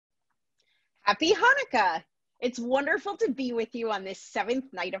Happy Hanukkah! It's wonderful to be with you on this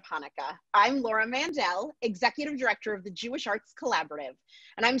seventh night of Hanukkah. I'm Laura Mandel, Executive Director of the JArts Collaborative,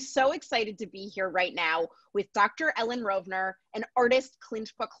 and I'm so excited to be here right now with Dr. Ellen Rovner and artist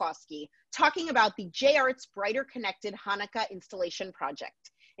Clint Baclawski, talking about the JArts Brighter Connected Hanukkah Installation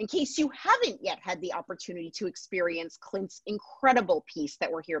Project. In case you haven't yet had the opportunity to experience Clint's incredible piece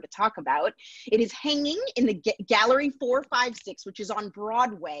that we're here to talk about, it is hanging in the Gallery 456, which is on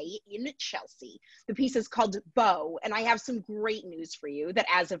Broadway in Chelsea. The piece is called Bow, and I have some great news for you that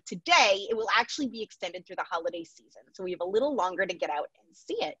as of today, it will actually be extended through the holiday season. So we have a little longer to get out and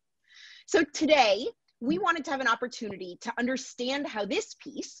see it. So today, we wanted to have an opportunity to understand how this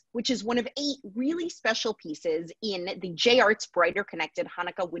piece, which is one of 8 really special pieces in the JArts Brighter Connected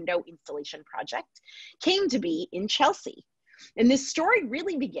Hanukkah Window Installation Project, came to be in Chelsea. And this story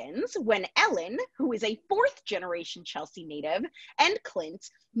really begins when Ellen, who is a 4th generation Chelsea native, and Clint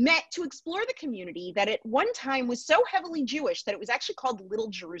met to explore the community that at one time was so heavily Jewish that it was actually called Little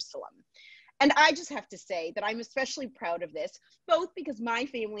Jerusalem. And I just have to say that I'm especially proud of this, both because my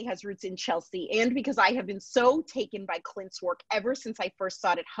family has roots in Chelsea and because I have been so taken by Clint's work ever since I first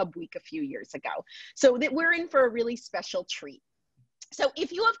saw it at Hub Week a few years ago. So that we're in for a really special treat. So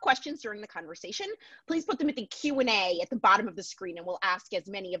if you have questions during the conversation, please put them in the Q&A at the bottom of the screen and we'll ask as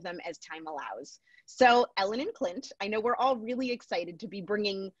many of them as time allows. So Ellen and Clint, I know we're all really excited to be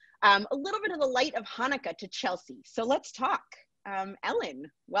bringing a little bit of the light of Hanukkah to Chelsea. So let's talk. Ellen,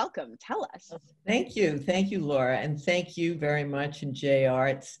 welcome. Tell us. Thank you, Laura, and thank you very much in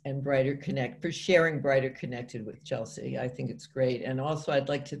JArts and Brighter Connect for sharing Brighter Connected with Chelsea. I think it's great, and also I'd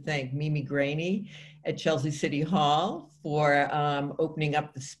like to thank Mimi Graney at Chelsea City Hall for opening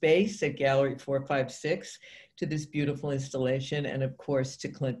up the space at Gallery 456 to this beautiful installation, and of course to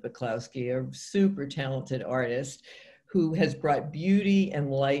Clint Baclawski, a super talented artist who has brought beauty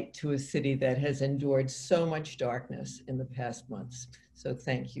and light to a city that has endured so much darkness in the past months. So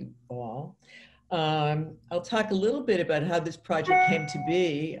thank you all. I'll talk a little bit about how this project came to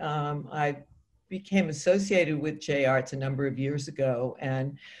be. I became associated with JArts a number of years ago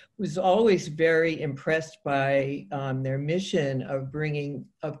and was always very impressed by their mission of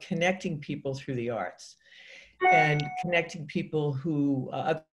connecting people through the arts and connecting people who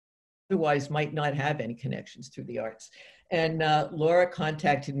otherwise might not have any connections through the arts. And Laura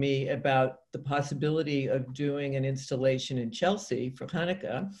contacted me about the possibility of doing an installation in Chelsea for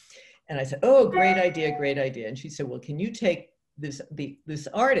Hanukkah. And I said, oh, great idea, great idea. And she said, well, can you take this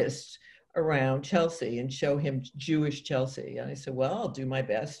artist around Chelsea and show him Jewish Chelsea? And I said, well, I'll do my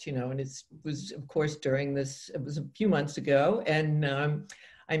best, you know, and it was, of course, it was a few months ago. And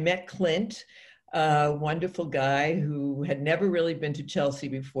I met Clint, a wonderful guy who had never really been to Chelsea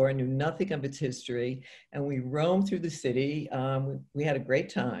before, knew nothing of its history, and we roamed through the city. We had a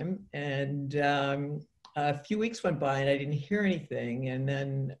great time, and a few weeks went by and I didn't hear anything, and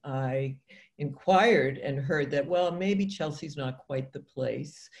then I inquired and heard that, well, maybe Chelsea's not quite the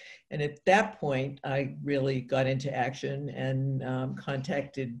place. And at that point, I really got into action and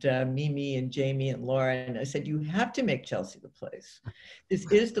contacted Mimi and Jamie and Laura, and I said, you have to make Chelsea the place. This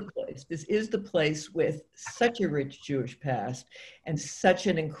is the place. This is the place with such a rich Jewish past and such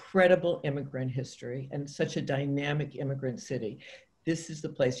an incredible immigrant history and such a dynamic immigrant city. This is the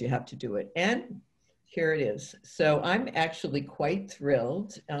place you have to do it. And here it is. So I'm actually quite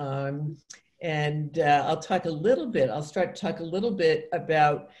thrilled. And I'll start to talk a little bit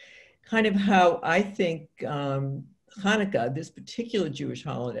about kind of how I think Hanukkah, this particular Jewish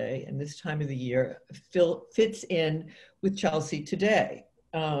holiday and this time of the year, fits in with Chelsea today.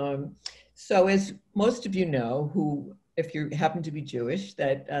 So as most of you know, if you happen to be Jewish,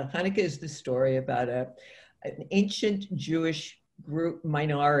 that Hanukkah is the story about an ancient Jewish group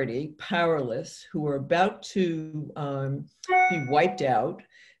minority, powerless, who were about to be wiped out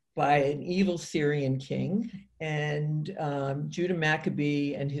by an evil Syrian king, and Judah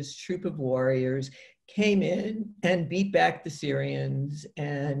Maccabee and his troop of warriors came in and beat back the Syrians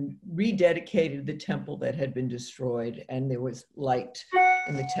and rededicated the temple that had been destroyed, and there was light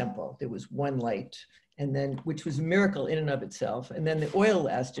in the temple. There was one light, and then, which was a miracle in and of itself, and then the oil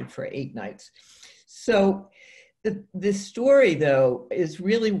lasted for 8 nights. So this story, though, is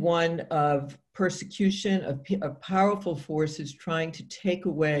really one of persecution, of powerful forces trying to take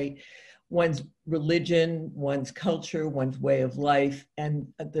away one's religion, one's culture, one's way of life, and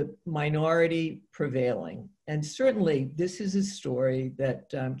the minority prevailing. And certainly this is a story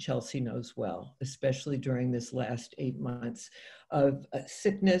that Chelsea knows well, especially during this last 8 months of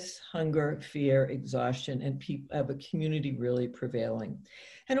sickness, hunger, fear, exhaustion, and of a community really prevailing.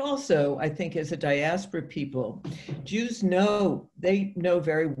 And also, I think as a diaspora people, Jews they know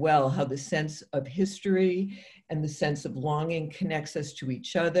very well how the sense of history and the sense of longing connects us to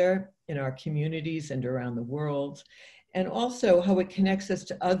each other in our communities and around the world, and also how it connects us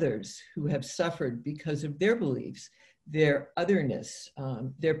to others who have suffered because of their beliefs, their otherness,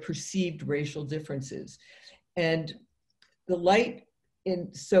 their perceived racial differences. And the light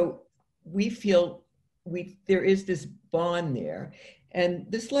so we feel there is this bond there. And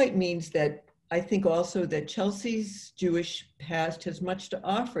this light means that I think also that Chelsea's Jewish past has much to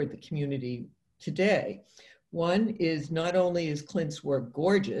offer the community today. One is not only is Clint's work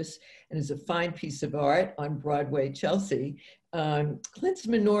gorgeous and is a fine piece of art on Broadway, Chelsea, Clint's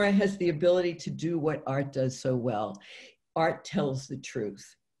menorah has the ability to do what art does so well. Art tells the truth.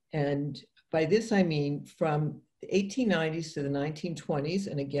 And by this, I mean from the 1890s to the 1920s,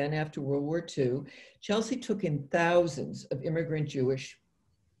 and again after World War II, Chelsea took in thousands of immigrant Jewish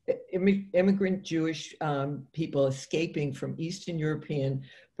people escaping from Eastern European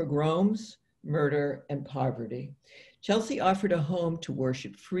pogroms, murder, and poverty. Chelsea offered a home to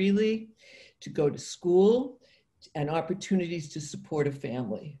worship freely, to go to school, and opportunities to support a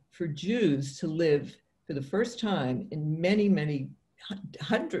family. For Jews to live for the first time in many, many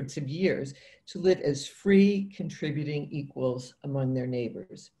hundreds of years, to live as free, contributing equals among their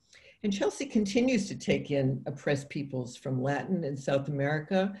neighbors. And Chelsea continues to take in oppressed peoples from Latin and South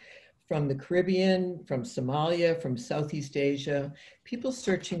America, from the Caribbean, from Somalia, from Southeast Asia, people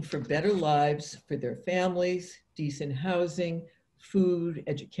searching for better lives for their families, decent housing, food,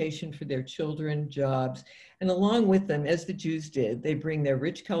 education for their children, jobs. And along with them, as the Jews did, they bring their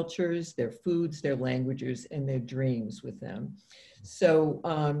rich cultures, their foods, their languages, and their dreams with them. So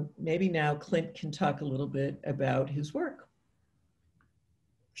maybe now Clint can talk a little bit about his work.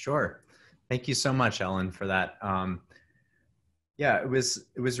 Sure. Thank you so much, Ellen, for that. Yeah, it was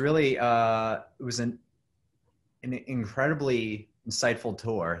really it was an incredibly insightful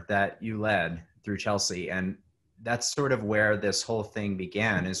tour that you led through Chelsea, and that's sort of where this whole thing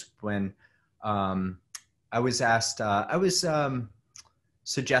began. Is when I was asked, I was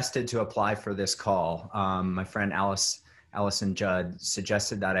suggested to apply for this call. My friend Allison Judd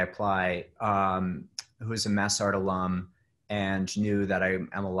suggested that I apply, who is a Mass Art alum and knew that I'm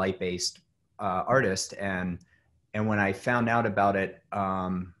a light-based artist. And when I found out about it, I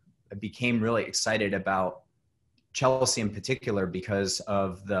became really excited about Chelsea in particular because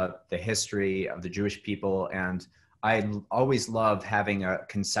of the history of the Jewish people. And I always love having a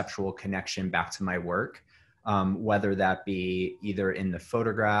conceptual connection back to my work, whether that be either in the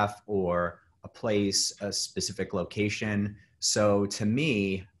photograph or a place, a specific location. So to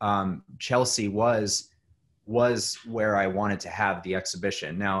me, Chelsea was where I wanted to have the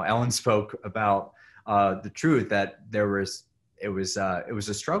exhibition. Now, Ellen spoke about the truth that it was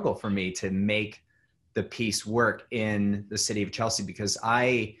a struggle for me to make the piece work in the city of Chelsea, because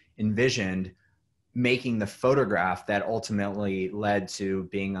I envisioned making the photograph that ultimately led to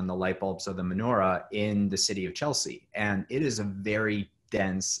being on the light bulbs of the menorah in the city of Chelsea. And it is a very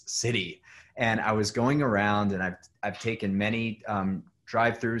dense city. And I was going around, and I've taken many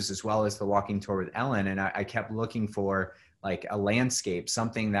drive-throughs as well as the walking tour with Ellen. And I kept looking for like a landscape,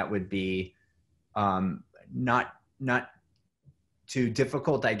 something that would be not too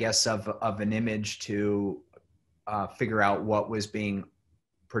difficult, I guess, of an image to figure out what was being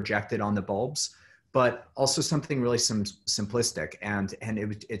projected on the bulbs, but also something really simplistic. And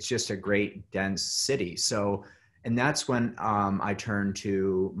it's just a great dense city. So, and that's when I turned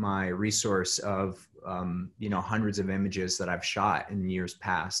to my resource of hundreds of images that I've shot in years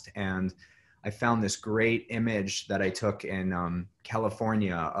past. And I found this great image that I took in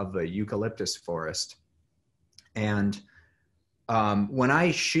California of a eucalyptus forest. And when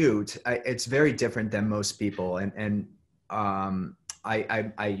I shoot, it's very different than most people. And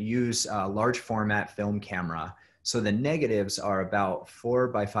I use a large format film camera. So the negatives are about 4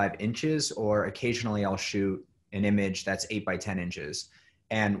 by 5 inches, or occasionally I'll shoot an image that's 8 by 10 inches.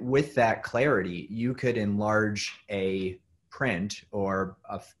 And with that clarity, you could enlarge a print or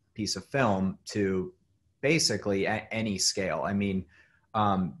a piece of film to basically any scale. I mean,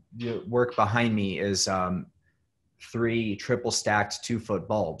 the work behind me is 3 triple stacked 2-foot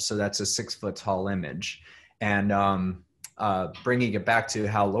bulbs. So that's a 6-foot tall image. And bringing it back to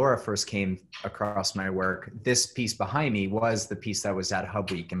how Laura first came across my work, this piece behind me was the piece that was at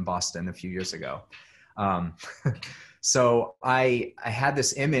Hub Week in Boston a few years ago. So I had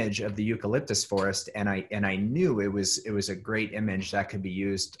this image of the eucalyptus forest, and I knew it was a great image that could be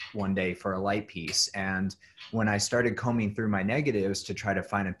used one day for a light piece. And when I started combing through my negatives to try to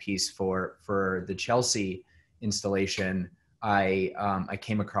find a piece for the Chelsea installation, I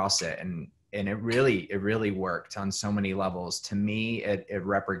came across it, and it really worked on so many levels. To me, it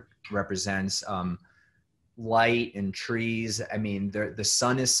represents light and trees. I mean, the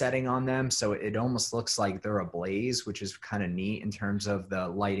sun is setting on them, so it almost looks like they're ablaze, which is kind of neat in terms of the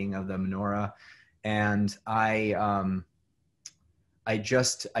lighting of the menorah. And I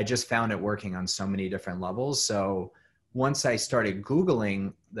just found it working on so many different levels. So once I started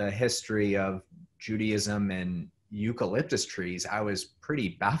Googling the history of Judaism and eucalyptus trees, I was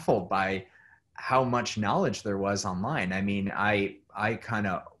pretty baffled by how much knowledge there was online. I mean, I kind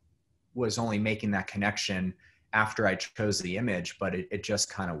of was only making that connection after I chose the image, but it just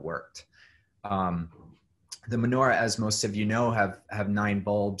kind of worked. The menorah, as most of you know, have 9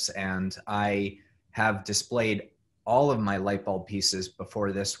 bulbs, and I have displayed all of my light bulb pieces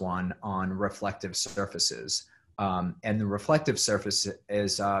before this one on reflective surfaces. And the reflective surface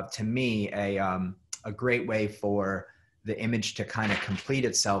is, to me, a great way for the image to kind of complete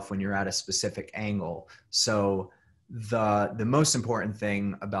itself when you're at a specific angle. So the most important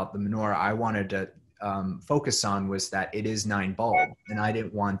thing about the menorah I wanted to focus on was that it is 9 bulbs, and I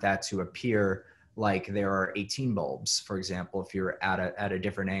didn't want that to appear like there are 18 bulbs, for example, if you're at a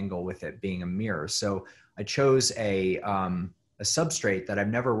different angle with it being a mirror. So I chose a substrate that I've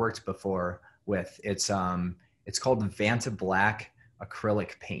never worked before with. It's called Vanta Black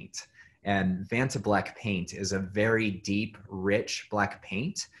acrylic paint. And Vanta Black paint is a very deep, rich black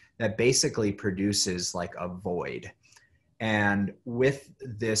paint that basically produces like a void. And with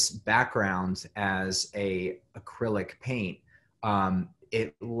this background as a acrylic paint,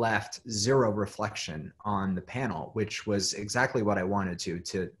 it left 0 reflection on the panel, which was exactly what I wanted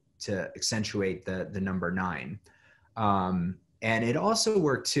to accentuate the number 9. And it also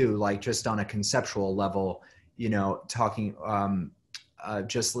worked too, like just on a conceptual level, you know, talking,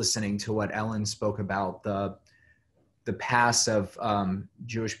 just listening to what Ellen spoke about the past of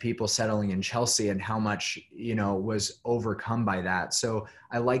Jewish people settling in Chelsea and how much, you know, was overcome by that. So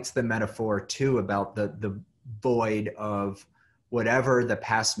I liked the metaphor too about the void of whatever the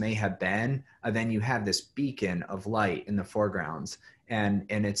past may have been. Then you have this beacon of light in the foreground, and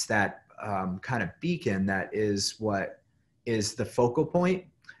it's that kind of beacon that is what is the focal point,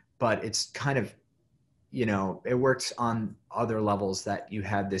 but it's kind of, you know, it works on other levels that you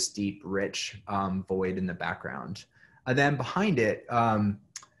have this deep, rich void in the background. And then behind it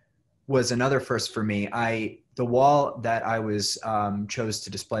was another first for me. The wall that I was chose to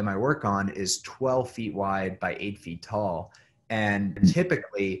display my work on is 12 feet wide by 8 feet tall. And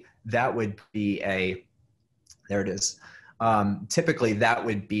typically that would be there it is. Typically that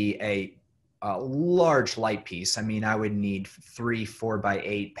would be a large light piece. I mean, I would need 3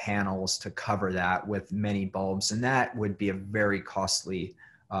 4x8 panels to cover that with many bulbs, and that would be a very costly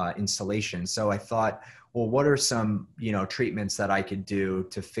installation. So I thought, well, what are some, you know, treatments that I could do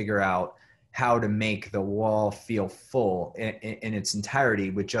to figure out how to make the wall feel full in its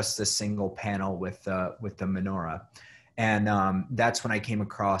entirety with just a single panel with the menorah. And that's when I came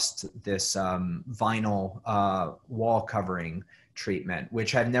across this vinyl wall covering treatment,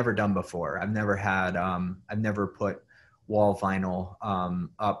 which I've never done before. I've never put wall vinyl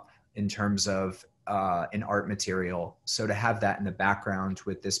up in terms of an art material. So to have that in the background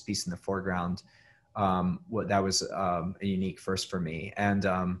with this piece in the foreground, that was a unique first for me. And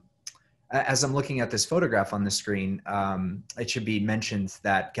as I'm looking at this photograph on the screen, it should be mentioned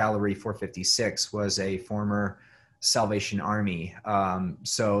that Gallery 456 was a former Salvation Army.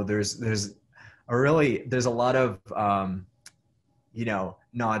 So there's a lot of you know,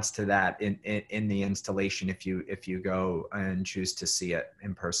 nods to that in the installation if you go and choose to see it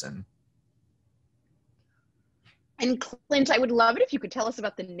in person. And Clint, I would love it if you could tell us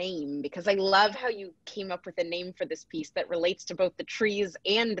about the name, because I love how you came up with a name for this piece that relates to both the trees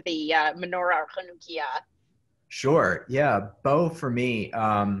and the menorah or Chanukiah. Sure. Yeah. Bow for me,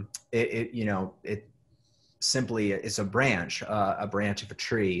 it simply is a branch of a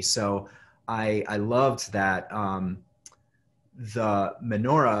tree. So I loved that the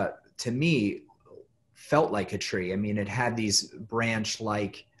menorah to me felt like a tree. I mean, it had these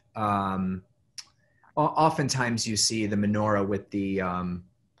branch-like, oftentimes you see the menorah with the,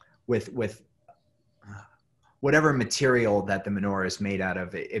 with whatever material that the menorah is made out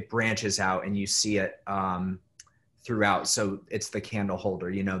of, it branches out and you see it throughout. So it's the candle holder,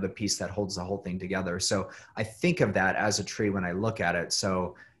 you know, the piece that holds the whole thing together. So I think of that as a tree when I look at it.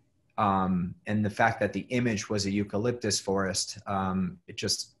 So, and the fact that the image was a eucalyptus forest,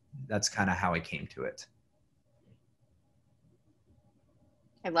 that's kind of how I came to it.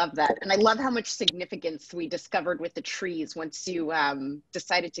 I love that. And I love how much significance we discovered with the trees once you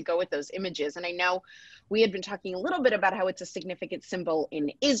decided to go with those images. And I know we had been talking a little bit about how it's a significant symbol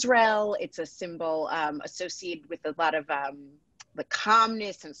in Israel. It's a symbol associated with a lot of the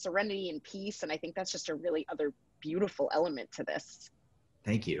calmness and serenity and peace. And I think that's just a really other beautiful element to this.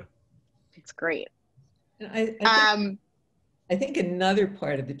 Thank you. It's great. I think another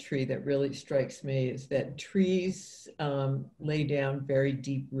part of the tree that really strikes me is that trees lay down very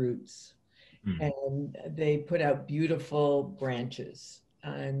deep roots, and they put out beautiful branches.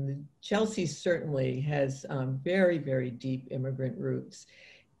 And Chelsea certainly has very, very deep immigrant roots,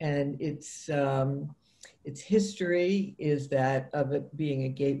 and its history is that of it being a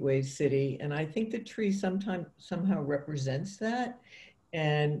gateway city. And I think the tree somehow represents that.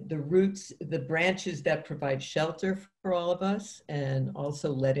 And the roots, the branches that provide shelter for all of us and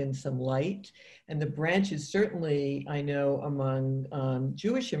also let in some light. And the branches certainly, I know among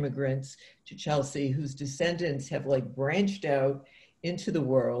Jewish immigrants to Chelsea whose descendants have like branched out into the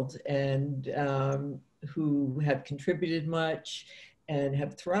world and who have contributed much and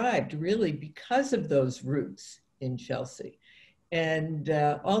have thrived really because of those roots in Chelsea. And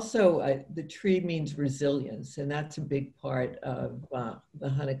also the tree means resilience, and that's a big part of the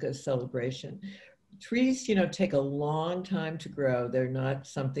Hanukkah celebration. Trees, you know, take a long time to grow. They're not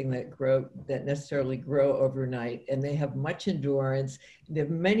something that necessarily grow overnight, and they have much endurance. They have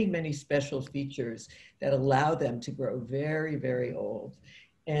many, many special features that allow them to grow very, very old.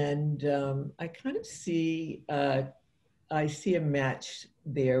 And I kind of see, I see a match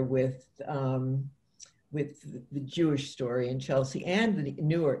there with the Jewish story in Chelsea and the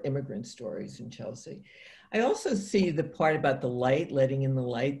newer immigrant stories in Chelsea. I also see the part about the light, letting in the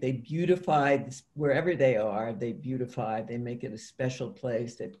light. They beautify this, wherever they are, they beautify, they make it a special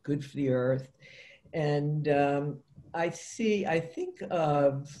place that's good for the earth. And I think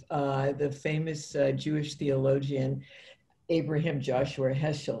of the famous Jewish theologian, Abraham Joshua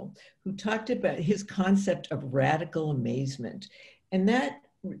Heschel, who talked about his concept of radical amazement. And that,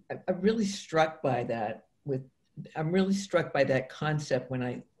 I'm really struck by that. I'm really struck by that concept when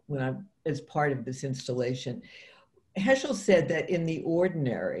I'm as part of this installation. Heschel said that in the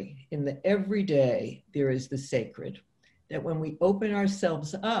ordinary, in the everyday, there is the sacred. That when we open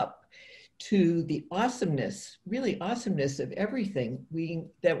ourselves up to the awesomeness, really awesomeness of everything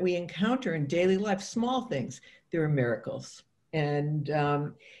that we encounter in daily life, small things, there are miracles. And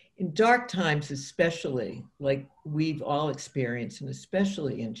in dark times, especially, like we've all experienced, and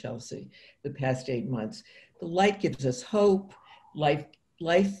especially in Chelsea, the past 8 months, the light gives us hope. Life,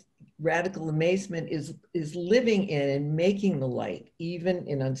 radical amazement is living in and making the light, even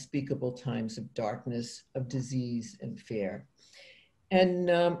in unspeakable times of darkness, of disease and fear.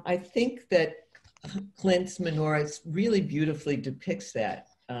 And I think that Clint's menorah really beautifully depicts that,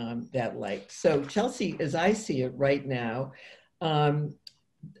 that light. So Chelsea, as I see it right now,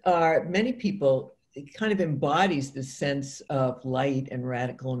 many people, it kind of embodies the sense of light and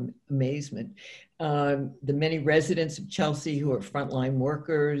radical amazement. The many residents of Chelsea who are frontline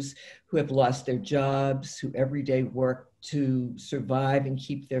workers, who have lost their jobs, who every day work to survive and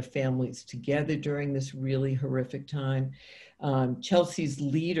keep their families together during this really horrific time. Chelsea's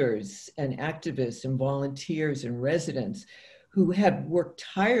leaders and activists and volunteers and residents who have worked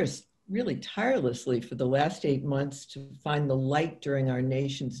really tirelessly for the last 8 months to find the light during our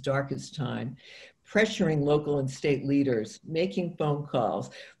nation's darkest time, pressuring local and state leaders, making phone calls,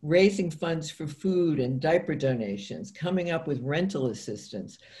 raising funds for food and diaper donations, coming up with rental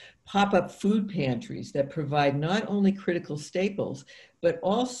assistance, pop-up food pantries that provide not only critical staples, but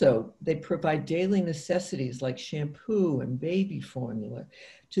also they provide daily necessities like shampoo and baby formula.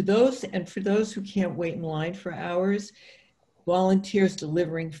 To those, and for those who can't wait in line for hours, volunteers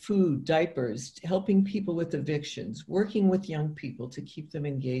delivering food, diapers, helping people with evictions, working with young people to keep them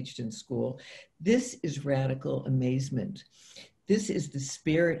engaged in school. This is radical amazement. This is the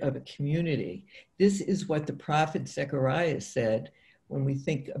spirit of a community. This is what the prophet Zechariah said when we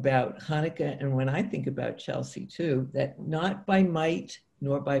think about Hanukkah and when I think about Chelsea too, that not by might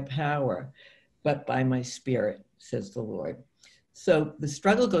nor by power, but by my spirit, says the Lord. So the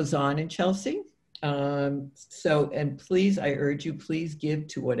struggle goes on in Chelsea. And please, I urge you, please give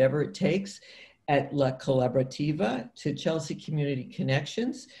to whatever it takes at La Collaborativa, to Chelsea Community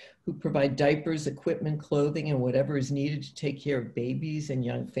Connections, who provide diapers, equipment, clothing, and whatever is needed to take care of babies and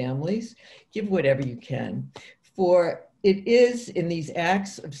young families. Give whatever you can. For it is in these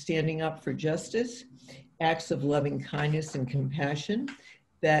acts of standing up for justice, acts of loving kindness and compassion,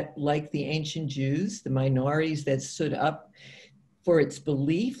 that, like the ancient Jews, the minorities that stood up for its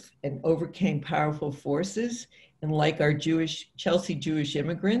belief and overcame powerful forces, and like our Chelsea Jewish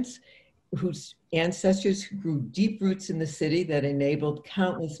immigrants, whose ancestors grew deep roots in the city that enabled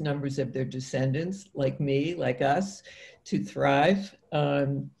countless numbers of their descendants, like me, like us, to thrive,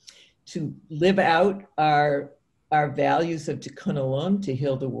 to live out our values of Tikkun Olam, to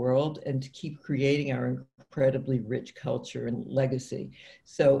heal the world, and to keep creating our incredibly rich culture and legacy.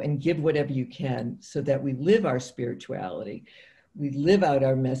 So, and give whatever you can so that we live our spirituality. We live out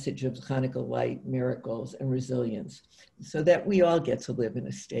our message of Hanukkah light, miracles, and resilience, so that we all get to live in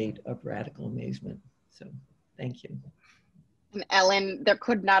a state of radical amazement. So, thank you. And Ellen, there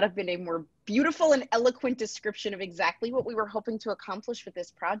could not have been a more beautiful and eloquent description of exactly what we were hoping to accomplish with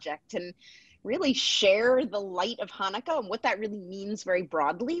this project, and really share the light of Hanukkah and what that really means very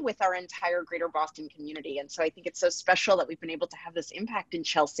broadly with our entire greater Boston community. And so I think it's so special that we've been able to have this impact in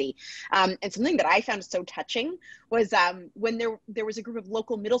Chelsea. And something that I found so touching was when there was a group of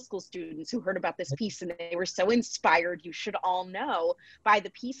local middle school students who heard about this piece, and they were so inspired, you should all know, by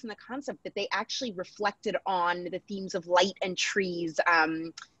the piece and the concept that they actually reflected on the themes of light and trees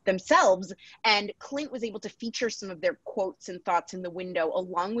themselves. And Clint was able to feature some of their quotes and thoughts in the window,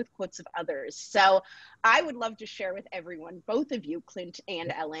 along with quotes of others. So I would love to share with everyone, both of you, Clint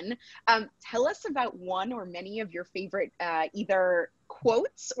and Ellen, tell us about one or many of your favorite either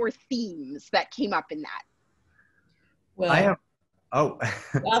quotes or themes that came up in that. Well, I have, oh.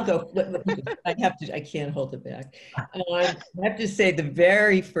 I'll go. I can't hold it back. I have to say the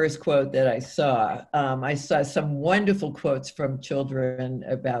very first quote that I saw some wonderful quotes from children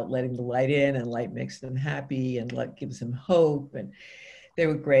about letting the light in, and light makes them happy and light gives them hope. And they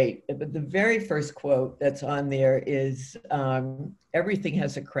were great. But the very first quote that's on there is, everything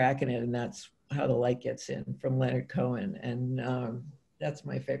has a crack in it, and that's how the light gets in, from Leonard Cohen. And that's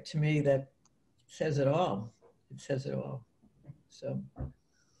my favorite. To me, that says it all. It says it all. So,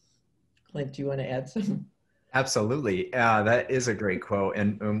 Clint, do you want to add some? Absolutely. That is a great quote.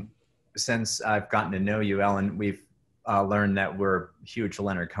 And since I've gotten to know you, Ellen, we've learned that we're huge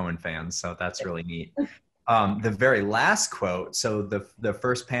Leonard Cohen fans. So that's really neat. The very last quote, so the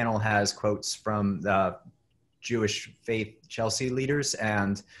first panel has quotes from the Jewish faith Chelsea leaders,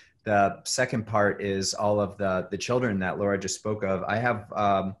 and the second part is all of the children that Laura just spoke of. I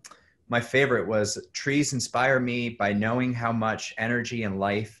have my favorite was, trees inspire me by knowing how much energy and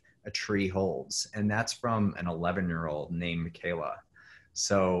life a tree holds. And that's from an 11-year-old named Michaela.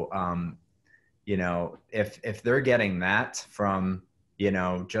 So, you know, if they're getting that from, you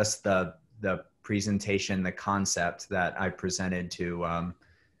know, just the presentation, the concept that I presented to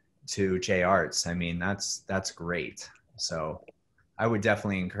JArts, I mean, that's great. So I would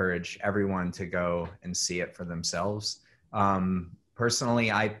definitely encourage everyone to go and see it for themselves. Personally,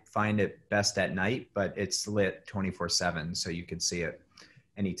 I find it best at night, but it's lit 24/7, so you can see it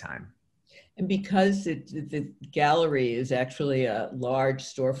anytime. And because the gallery is actually a large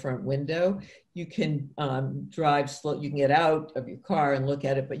storefront window, you can drive slow. You can get out of your car and look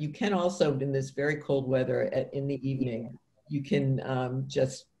at it, but you can also, in this very cold weather in the evening, you can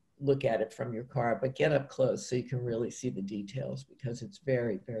just look at it from your car, but get up close so you can really see the details, because it's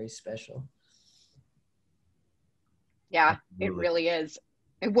very, very special. Yeah, it really is.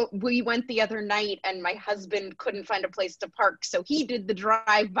 And we went the other night, and my husband couldn't find a place to park, so he did the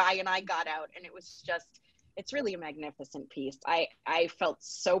drive by and I got out, and it was just, it's really a magnificent piece. I felt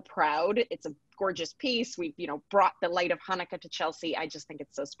so proud. It's a gorgeous piece. We've, you know, brought the light of Hanukkah to Chelsea. I just think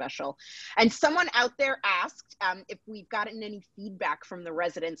it's so special. And someone out there asked if we've gotten any feedback from the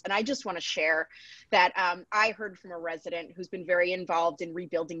residents. And I just want to share that I heard from a resident who's been very involved in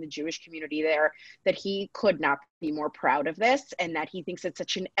rebuilding the Jewish community there, that he could not be more proud of this, and that he thinks it's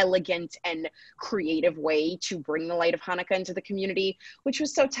such an elegant and creative way to bring the light of Hanukkah into the community, which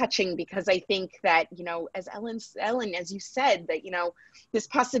was so touching, because I think that, you know, as Ellen, as you said, that, you know, this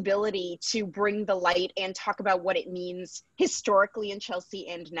possibility to bring the light and talk about what it means historically in Chelsea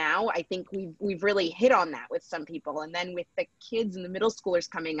and now, I think we've really hit on that with some people. And then with the kids and the middle schoolers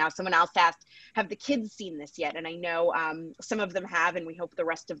coming out, someone else asked, have the kids seen this yet? And I know some of them have, and we hope the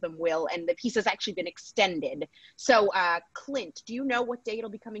rest of them will. And the piece has actually been extended. So Clint, do you know what day it'll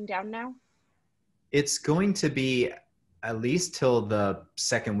be coming down now? It's going to be at least till the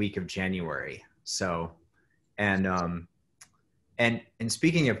second week of January. So, and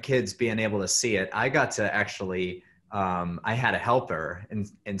speaking of kids being able to see it, I got to actually I had a helper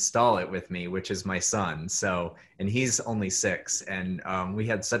install it with me, which is my son. So, and he's only 6, and we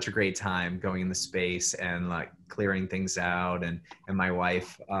had such a great time going in the space and like clearing things out, and my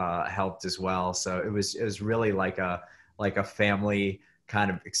wife helped as well. So it was really like a family kind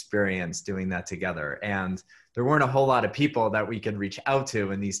of experience doing that together. And there weren't a whole lot of people that we could reach out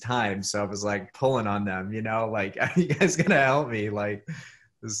to in these times. So I was like pulling on them, like, are you guys gonna help me? Like,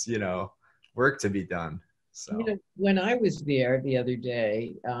 there's, work to be done. So when I was there the other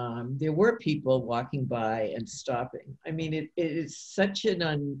day, there were people walking by and stopping. I mean, it is such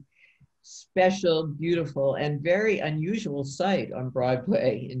an special, beautiful, and very unusual sight on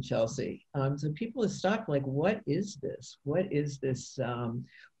Broadway in Chelsea. So people have stopped like, what is this? What is this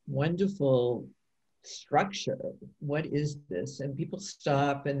wonderful structure? What is this? And people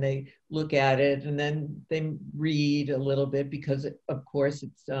stop and they look at it, and then they read a little bit, because of course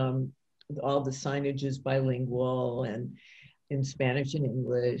it's all the signage is bilingual and in Spanish and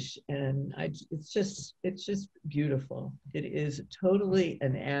English, and it's just beautiful. It is totally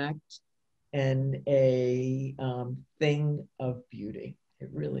an act and a thing of beauty. It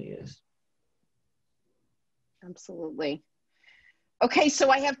really is. Absolutely. Okay, so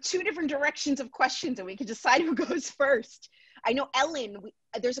I have 2 different directions of questions, and we can decide who goes first. I know, Ellen,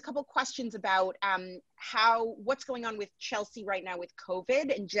 there's a couple questions about what's going on with Chelsea right now with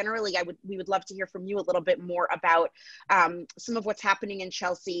COVID, and generally we would love to hear from you a little bit more about some of what's happening in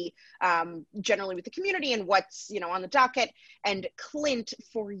Chelsea, generally with the community and what's on the docket. And Clint,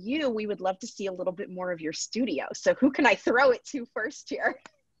 for you, we would love to see a little bit more of your studio. So who can I throw it to first here?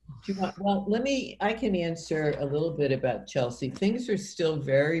 Well, I can answer a little bit about Chelsea. Things are still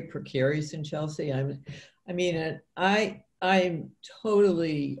very precarious in Chelsea. I'm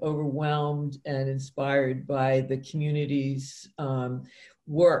totally overwhelmed and inspired by the community's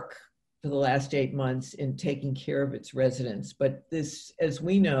work for the last 8 months in taking care of its residents. But this, as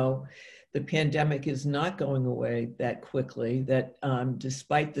we know, the pandemic is not going away that quickly, that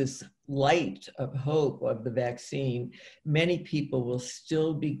despite this light of hope of the vaccine, many people will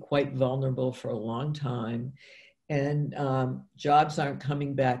still be quite vulnerable for a long time. And jobs aren't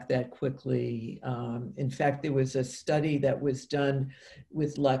coming back that quickly. In fact, there was a study that was done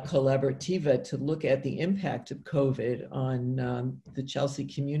with La Colaborativa to look at the impact of COVID on the Chelsea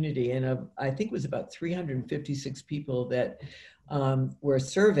community. And I think it was about 356 people that were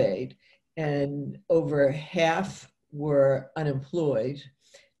surveyed, and over half were unemployed,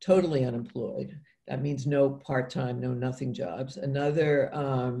 totally unemployed. That means no part-time, no nothing jobs. Another,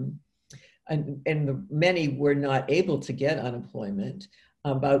 and many were not able to get unemployment.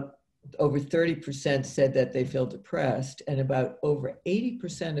 About over 30% said that they feel depressed, and about over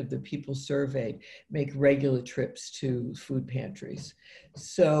 80% of the people surveyed make regular trips to food pantries.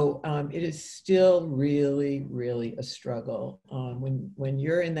 So it is still really, really a struggle. When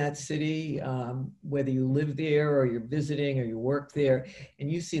you're in that city, whether you live there or you're visiting or you work there, and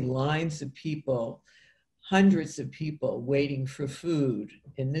you see lines of people, hundreds of people waiting for food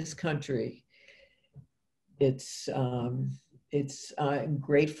in this country, I'm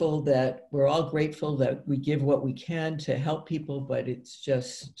grateful that we're all grateful that we give what we can to help people, but it's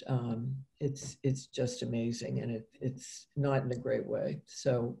just amazing, and it's not in a great way.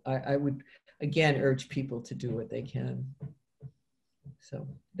 So I would again urge people to do what they can. So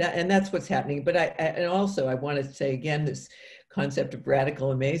that's what's happening. But I want to say again, this concept of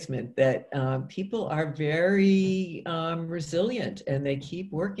radical amazement, that people are very resilient and they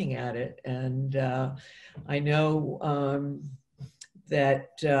keep working at it. And I know that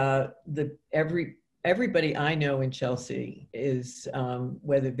everybody I know in Chelsea is,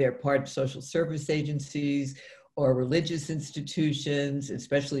 whether they're part of social service agencies or religious institutions,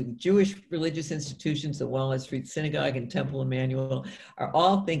 especially the Jewish religious institutions, the Walnut Street Synagogue and Temple Emmanuel, are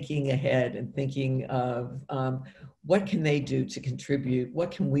all thinking ahead and thinking of what can they do to contribute,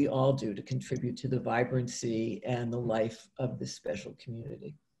 what can we all do to contribute to the vibrancy and the life of this special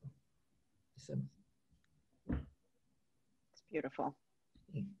community. So. It's beautiful.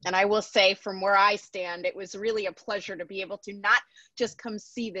 And I will say, from where I stand, it was really a pleasure to be able to not just come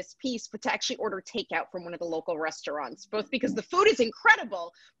see this piece, but to actually order takeout from one of the local restaurants, both because the food is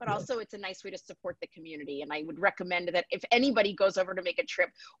incredible, but also it's a nice way to support the community. And I would recommend that if anybody goes over to make a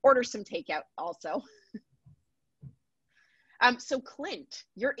trip, order some takeout also. So Clint,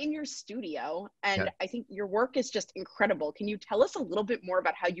 you're in your studio, and I think your work is just incredible. Can you tell us a little bit more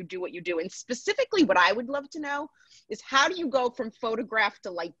about how you do what you do? And specifically, what I would love to know is, how do you go from photograph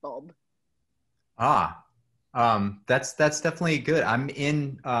to light bulb? That's definitely good. I'm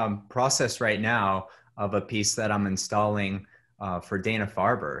in process right now of a piece that I'm installing for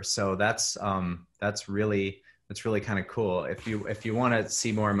Dana-Farber. So that's That's really kind of cool. If you want to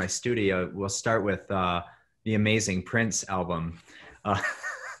see more of my studio, we'll start with the Amazing Prince album.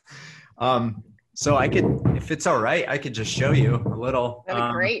 So I could, if it's all right, I could just show you a little. That'd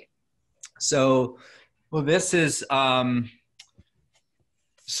be great. So, well, this is some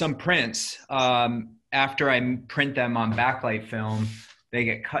prints. After I print them on backlight film, they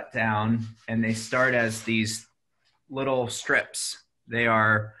get cut down and they start as these little strips. They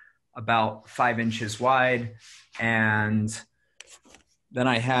are about 5 inches wide. And then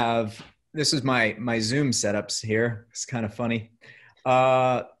I have, this is my Zoom setups here. It's kind of funny.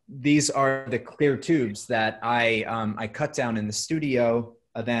 These are the clear tubes that I cut down in the studio.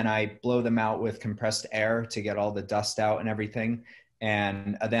 Then I blow them out with compressed air to get all the dust out and everything.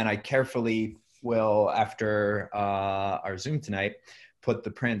 And then I carefully will, after our Zoom tonight, put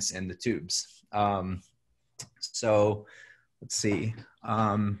the prints in the tubes. So let's see.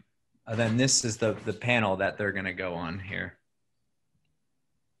 Then this is the panel that they're gonna go on here.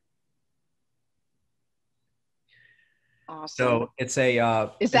 Awesome. So it's a...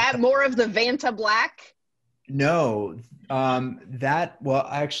 is that more of the Vanta Black? No, well,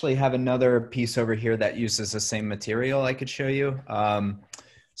 I actually have another piece over here that uses the same material I could show you.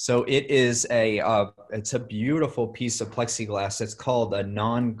 So it is it's a beautiful piece of plexiglass. It's called a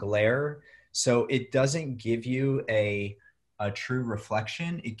non-glare. So it doesn't give you a true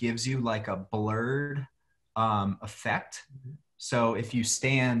reflection. It gives you like a blurred effect. So if you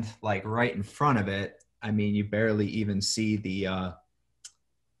stand like right in front of it, I mean, you barely even see the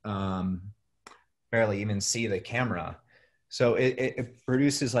camera. So it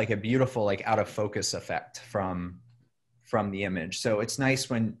produces like a beautiful, like out of focus effect from the image. So it's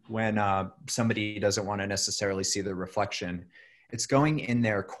nice when somebody doesn't want to necessarily see the reflection. It's going in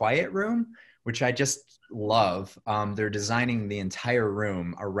their quiet room, which I just love. They're designing the entire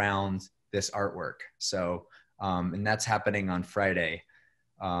room around this artwork. So, and that's happening on Friday,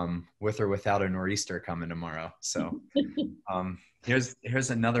 with or without a nor'easter coming tomorrow. So here's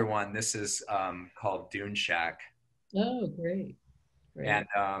another one. This is called Dune Shack. Oh, great. And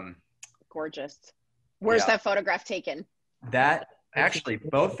gorgeous. Where's that photograph taken? That actually,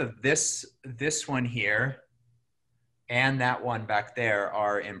 both of this one here and that one back there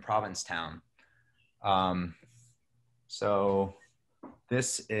are in Provincetown. So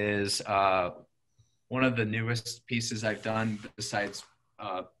this is one of the newest pieces I've done besides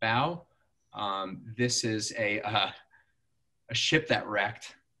Bow. This is a ship that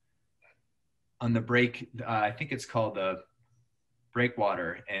wrecked on the I think it's called the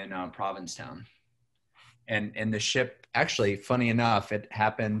Breakwater in Provincetown. And the ship, actually, funny enough, it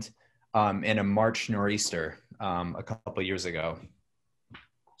happened in a March nor'easter a couple years ago.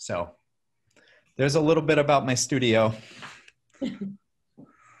 So there's a little bit about my studio.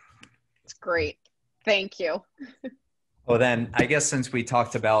 It's great. Thank you. Well, then I guess since we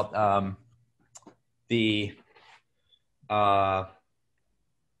talked about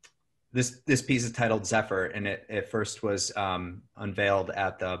this piece is titled Zephyr, and it first was unveiled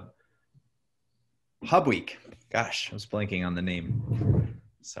at the Hub Week. Gosh, I was blanking on the name.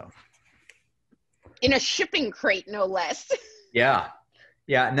 So in a shipping crate, no less. Yeah,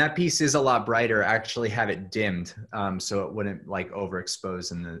 and that piece is a lot brighter. I actually have it dimmed, so it wouldn't like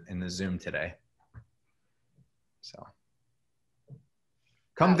overexpose in the Zoom today. So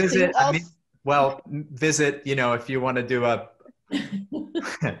come visit. Visit. You know, if you want to do a.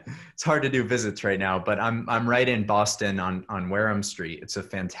 It's hard to do visits right now, but I'm right in Boston on Wareham Street. It's a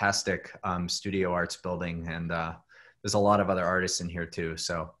fantastic studio arts building, and there's a lot of other artists in here too.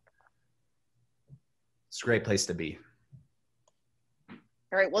 So it's a great place to be.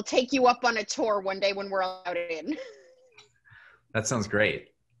 All right, we'll take you up on a tour one day when we're allowed in. That sounds great.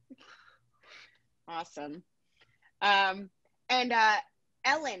 Awesome. And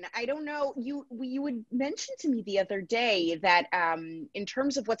Ellen, I don't know, you would mention to me the other day that in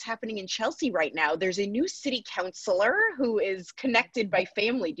terms of what's happening in Chelsea right now, there's a new city councilor who is connected by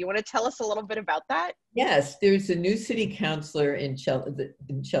family. Do you want to tell us a little bit about that? Yes, there's a new city councilor in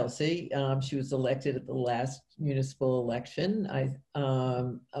Chelsea. She was elected at the last municipal election,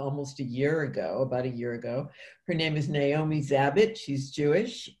 almost about a year ago. Her name is Naomi Zabit. She's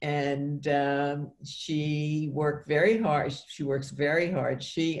Jewish, and she worked very hard. She works very hard.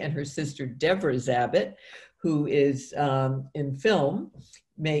 She and her sister Deborah Zabit, who is in film,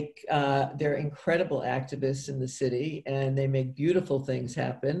 they're incredible activists in the city, and they make beautiful things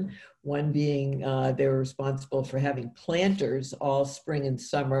happen. One being they were responsible for having planters all spring and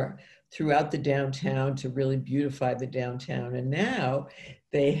summer throughout the downtown to really beautify the downtown. And now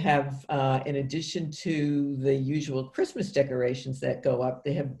They have, in addition to the usual Christmas decorations that go up,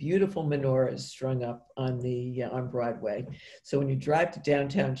 they have beautiful menorahs strung up on on Broadway. So when you drive to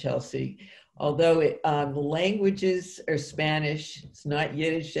downtown Chelsea, although the languages are Spanish, it's not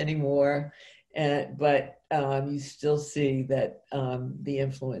Yiddish anymore, but you still see that the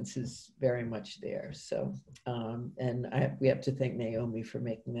influence is very much there. So, and we have to thank Naomi for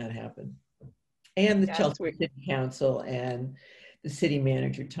making that happen. And the Chelsea City Council and the city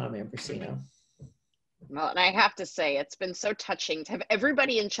manager, Tom Ambrosino. Well, and I have to say, it's been so touching to have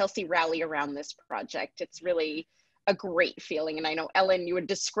everybody in Chelsea rally around this project. It's really a great feeling. And I know, Ellen, you would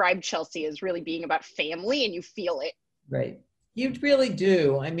describe Chelsea as really being about family, and you feel it. Right. You really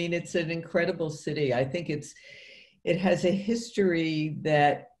do. I mean, it's an incredible city. I think it has a history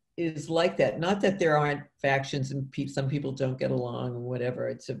that is like that. Not that there aren't factions and some people don't get along and whatever.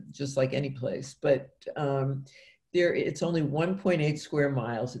 It's just like any place, but it's only 1.8 square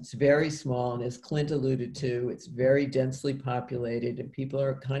miles. It's very small, and as Clint alluded to, it's very densely populated, and people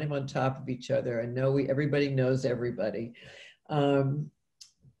are kind of on top of each other, and everybody knows everybody.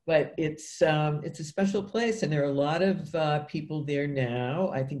 But it's a special place, and there are a lot of people there now,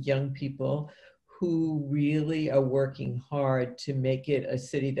 I think young people, who really are working hard to make it a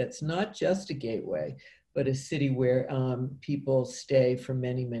city that's not just a gateway, but a city where people stay for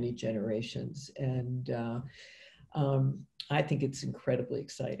many, many generations. And I think it's incredibly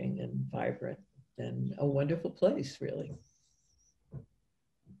exciting and vibrant and a wonderful place, really.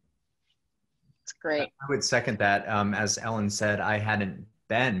 It's great. I would second that. As Ellen said, I hadn't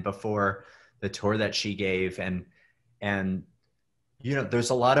been before the tour that she gave, and you know, there's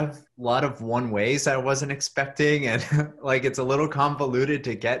a lot of one ways I wasn't expecting, and like it's a little convoluted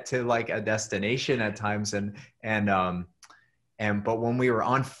to get to like a destination at times, but when we were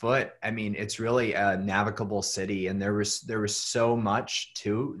on foot, I mean, it's really a navigable city, and there was so much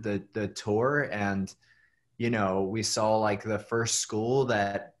to the tour, and you know, we saw like the first school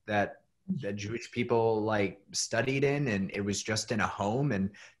that Jewish people like studied in, and it was just in a home, and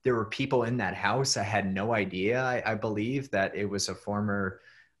there were people in that house. I had no idea. I believe that it was a former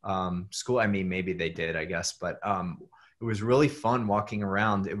school. I mean, maybe they did, I guess, but it was really fun walking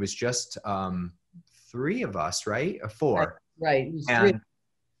around. It was just 3 of us, right? Or 4. Right.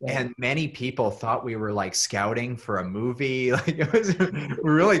 And many people thought we were like scouting for a movie. Like it was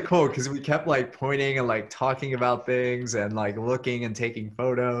really cool because we kept like pointing and like talking about things and like looking and taking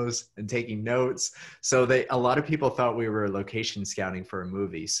photos and taking notes. So a lot of people thought we were location scouting for a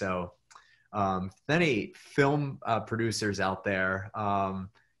movie. So any film producers out there,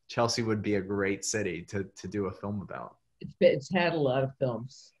 Chelsea would be a great city to do a film about. It's had a lot of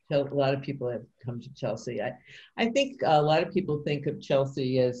films. A lot of people have come to Chelsea. I think a lot of people think of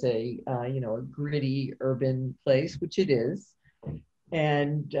Chelsea as a a gritty urban place, which it is,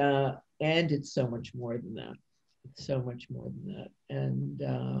 and it's so much more than that. It's so much more than that. And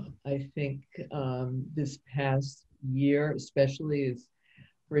I think this past year, especially, is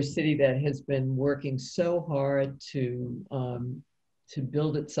for a city that has been working so hard to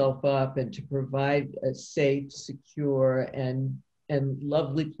build itself up and to provide a safe, secure, and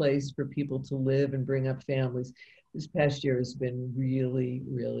lovely place for people to live and bring up families. This past year has been really,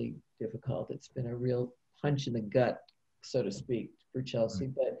 really difficult. It's been a real punch in the gut, so to speak, for Chelsea.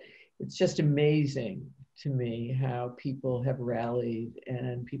 But it's just amazing to me how people have rallied,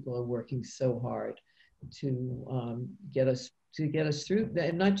 and people are working so hard to get us through,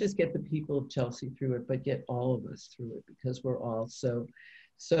 and not just get the people of Chelsea through it, but get all of us through it, because we're all so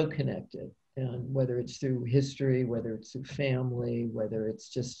connected. And whether it's through history, whether it's through family, whether it's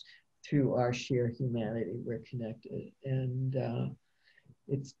just through our sheer humanity, we're connected. And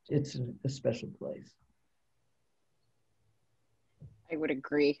it's a special place. I would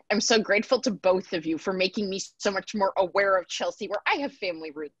agree. I'm so grateful to both of you for making me so much more aware of Chelsea, where I have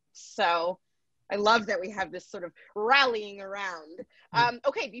family roots. So I love that we have this sort of rallying around.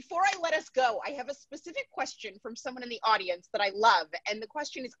 Okay, before I let us go, I have a specific question from someone in the audience that I love. And the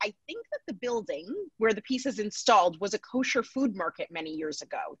question is, I think that the building where the piece is installed was a kosher food market many years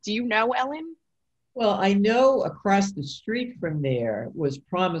ago. Do you know, Ellen? Well, I know across the street from there was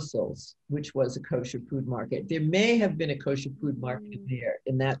Promisel's, which was a kosher food market. There may have been a kosher food market there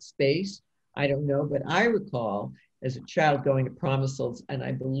in that space. I don't know, but I recall as a child going to Promisel's, and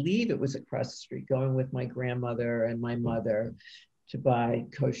I believe it was across the street, going with my grandmother and my mother to buy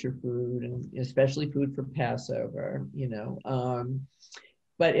kosher food, and especially food for Passover,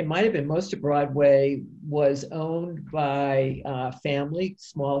 But it might have been, most of Broadway was owned by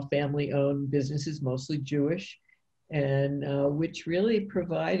small family-owned businesses, mostly Jewish, and which really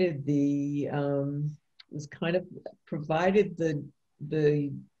provided provided the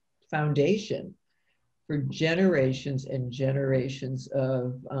the foundation for generations and generations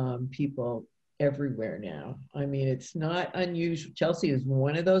of people everywhere now. I mean, it's not unusual. Chelsea is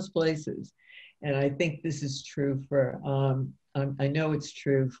one of those places, and I think this is true for, I know it's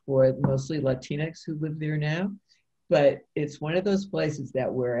true for mostly Latinx who live there now, but it's one of those places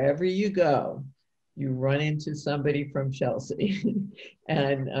that wherever you go, you run into somebody from Chelsea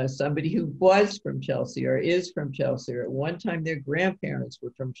and somebody who was from Chelsea or is from Chelsea, or at one time their grandparents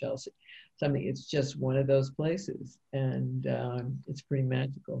were from Chelsea. Something, it's just one of those places, and it's pretty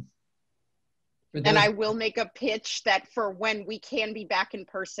magical. And I will make a pitch that for when we can be back in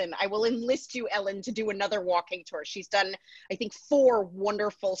person, I will enlist you, Ellen, to do another walking tour. She's done, I think, 4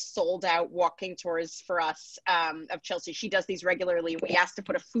 wonderful sold out walking tours for us of Chelsea. She does these regularly. We asked to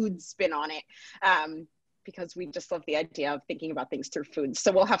put a food spin on it because we just love the idea of thinking about things through food.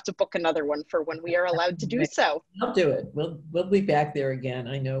 So we'll have to book another one for when we are allowed to do so. I'll do it. We'll be back there again.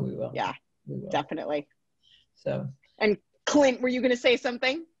 I know we will. Yeah, we will. Definitely. So. And Clint, were you going to say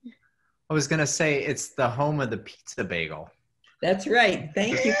something? I was going to say it's the home of the pizza bagel. That's right.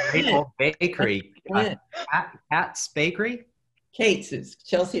 Thank you. Bakery. Kate's Bakery? Kate's.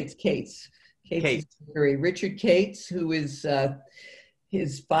 Chelsea, it's Kate's. Kate's Bakery. Richard Kate's, who is,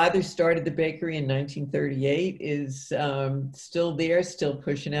 his father started the bakery in 1938, is still there, still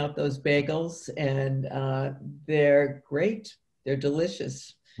pushing out those bagels, and they're great. They're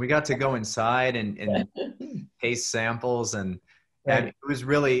delicious. We got to go inside and taste samples, and right. it was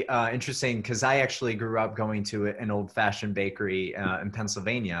really interesting because I actually grew up going to an old-fashioned bakery in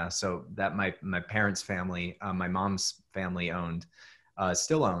Pennsylvania. So that my parents' family, my mom's family owned,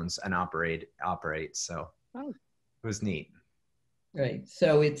 still owns and operates. So it was neat. Right.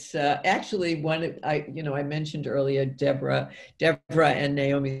 So it's actually one I mentioned earlier, Deborah and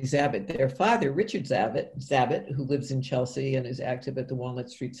Naomi Zabit, their father, Richard Zabit, who lives in Chelsea and is active at the Walnut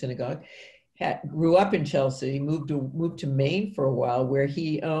Street Synagogue, grew up in Chelsea, moved to Maine for a while, where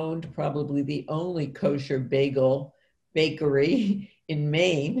he owned probably the only kosher bagel bakery in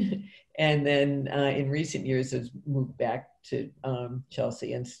Maine. And then in recent years has moved back to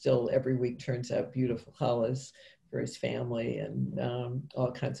Chelsea, and still every week turns out beautiful challahs for his family and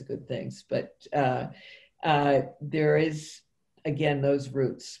all kinds of good things. But there is, again, those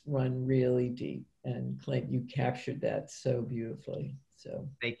roots run really deep. And Clint, you captured that so beautifully. So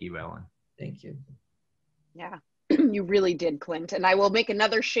thank you, Ellen. Thank you. Yeah, you really did, Clint. And I will make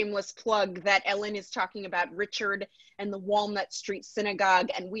another shameless plug that Ellen is talking about Richard and the Walnut Street Synagogue,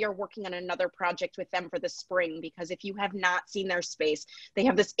 and we are working on another project with them for the spring, because if you have not seen their space, they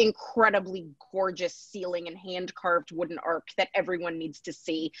have this incredibly gorgeous ceiling and hand-carved wooden ark that everyone needs to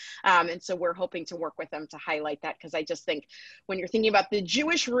see. And so we're hoping to work with them to highlight that, because I just think when you're thinking about the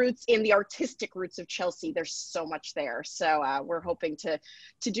Jewish roots and the artistic roots of Chelsea, there's so much there. So we're hoping to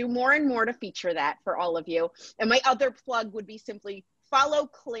do more and more to feature that for all of you. And my other plug would be simply follow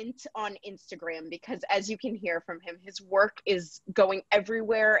Clint on Instagram, because as you can hear from him, his work is going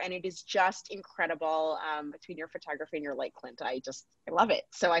everywhere and it is just incredible. Between your photography and your light, Clint, I love it.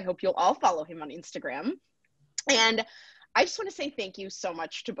 So I hope you'll all follow him on Instagram. And I just want to say thank you so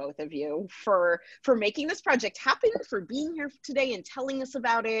much to both of you for making this project happen, for being here today and telling us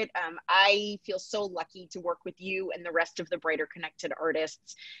about it. I feel so lucky to work with you and the rest of the Brighter Connected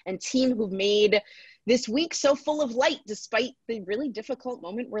artists and team who've made this week so full of light, despite the really difficult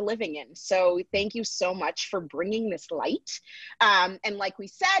moment we're living in. So thank you so much for bringing this light. And like we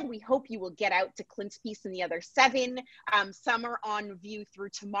said, we hope you will get out to Clint's piece and the other 7. Some are on view through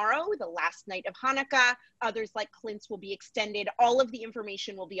tomorrow, the last night of Hanukkah. Others, like Clint's, will be extended. All of the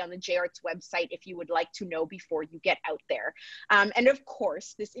information will be on the JArts website if you would like to know before you get out there. And of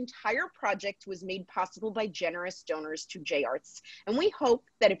course, this entire project was made possible by generous donors to JArts. And we hope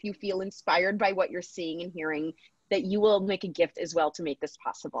that if you feel inspired by what you're seeing and hearing, that you will make a gift as well to make this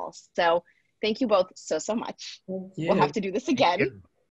possible. So thank you both so much. We'll have to do this again.